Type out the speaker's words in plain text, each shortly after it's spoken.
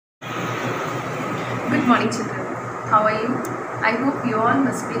Good morning, children. How are you? I hope you all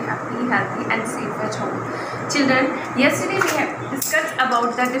must be happy, healthy and safe at home. Children, yesterday we have discussed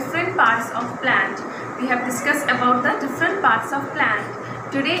about the different parts of plant.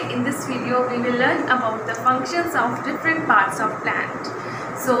 Today in this video we will learn about the functions of different parts of plant.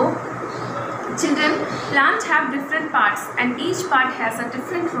 So, children, plants have different parts and each part has a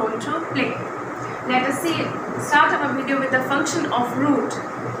different role to play. Let us start our video with the function of root.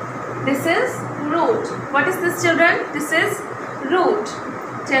 This is root. What is this, children? This is root.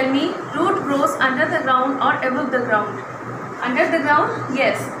 Tell me, root grows under the ground or above the ground? Under the ground?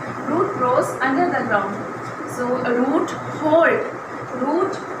 Yes. Root grows under the ground. So a root hold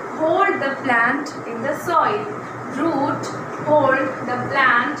the plant in the soil. Root hold the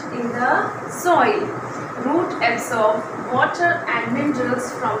plant in the soil. Root absorb water and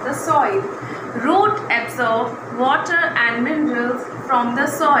minerals from the soil. Root absorb water and minerals from the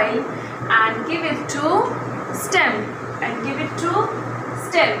soil and give it to stem.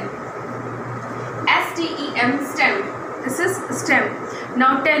 STEM, stem. This is stem.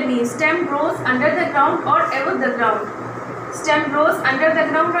 Now tell me, stem grows under the ground or above the ground? Stem grows under the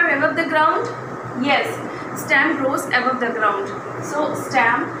ground or above the ground? Yes, stem grows above the ground. So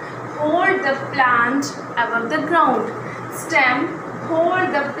stem hold the plant above the ground. Stem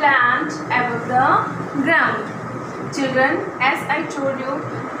hold the plant above the ground. Children, as I told you,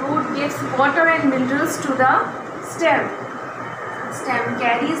 root gives water and minerals to the stem. Stem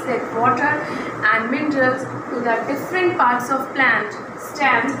carries that water and minerals to the different parts of plant.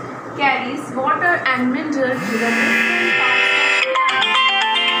 Stem carries water and minerals to the different parts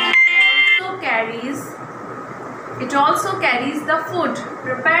of plant. It also carries the food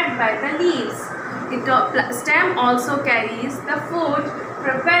prepared by the leaves. Stem also carries the food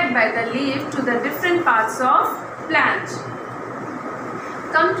prepared by the leaf to the different parts of plant.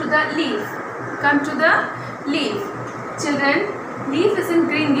 Come to the leaf. Children, leaf is in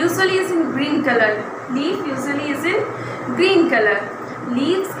green, usually is in green color.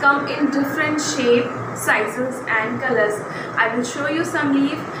 Leaves come in different shape, sizes and colors. I will show you some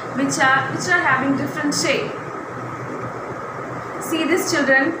leaf which are having different shape. See this,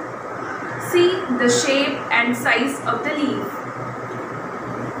 children. See the shape and size of the leaf.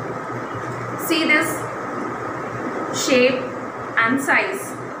 See this shape and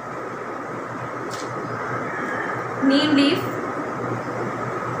size. Neem leaf.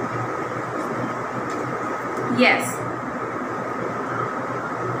 Yes.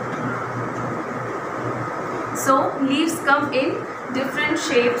 So leaves come in different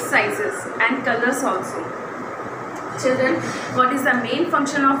shapes, sizes and colors also. Children, what is the main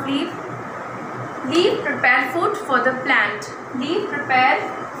function of leaf? Leaf prepare food for the plant. Leaf prepare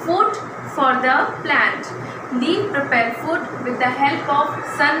food for the plant. Leaf prepare food with the help of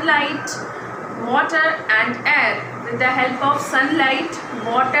sunlight, water and air.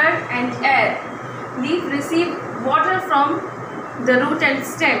 Leaf receive water from the root and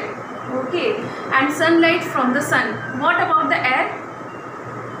stem. Okay, and sunlight from the sun. What about the air?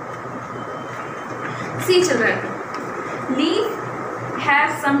 See, children, leaf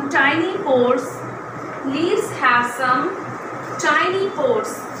have some tiny pores. Leaves have some tiny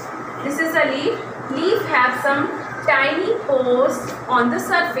pores. This is a leaf. Leaf have some tiny pores on the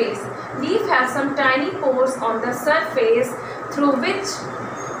surface. Through which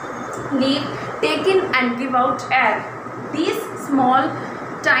leaf take in and give out air. These small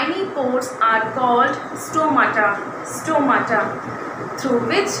tiny pores are called stomata. Through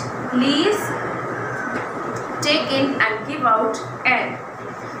which leaves take in and give out air.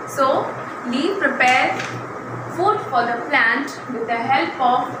 So leaf prepare food for the plant with the help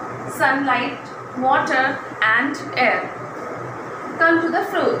of sunlight, water and air. Come to the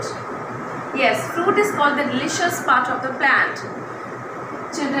fruit. Yes, fruit is called the delicious part of the plant.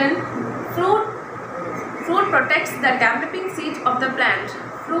 Children, fruit protects the developing seed of the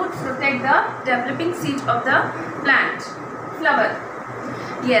plant. Flower.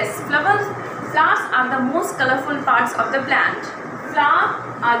 Yes, flowers are the most colorful parts of the plant.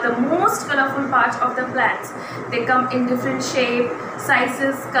 They come in different shape,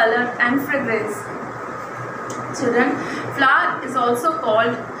 sizes, color and fragrance. Children, flower is also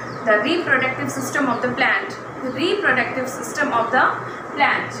called the reproductive system of the plant.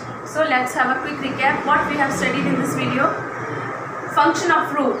 So let's have a quick recap what we have studied in this video. Function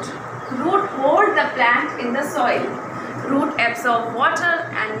of root. Root hold the plant in the soil. Root absorb water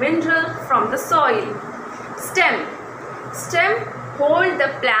and mineral from the soil. Stem hold the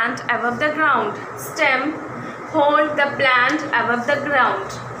plant above the ground. Stem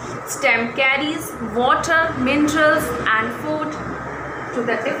carries water, minerals and food to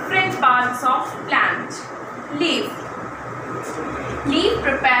the different parts of plant. Leaf. Leaf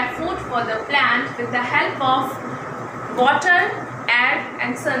prepare food for the plant with the help of water, air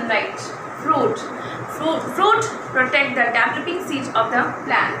and sunlight. Fruit. Fruit protect the developing seeds of the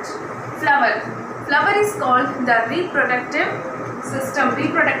plant. Flower. Flower is called the reproductive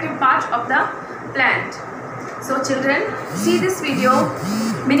part of the plant. So children, see this video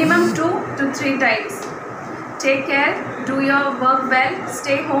minimum 2 to 3 times. Take care, do your work well,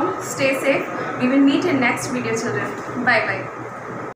 stay home, stay safe. We will meet in next video children. Bye bye.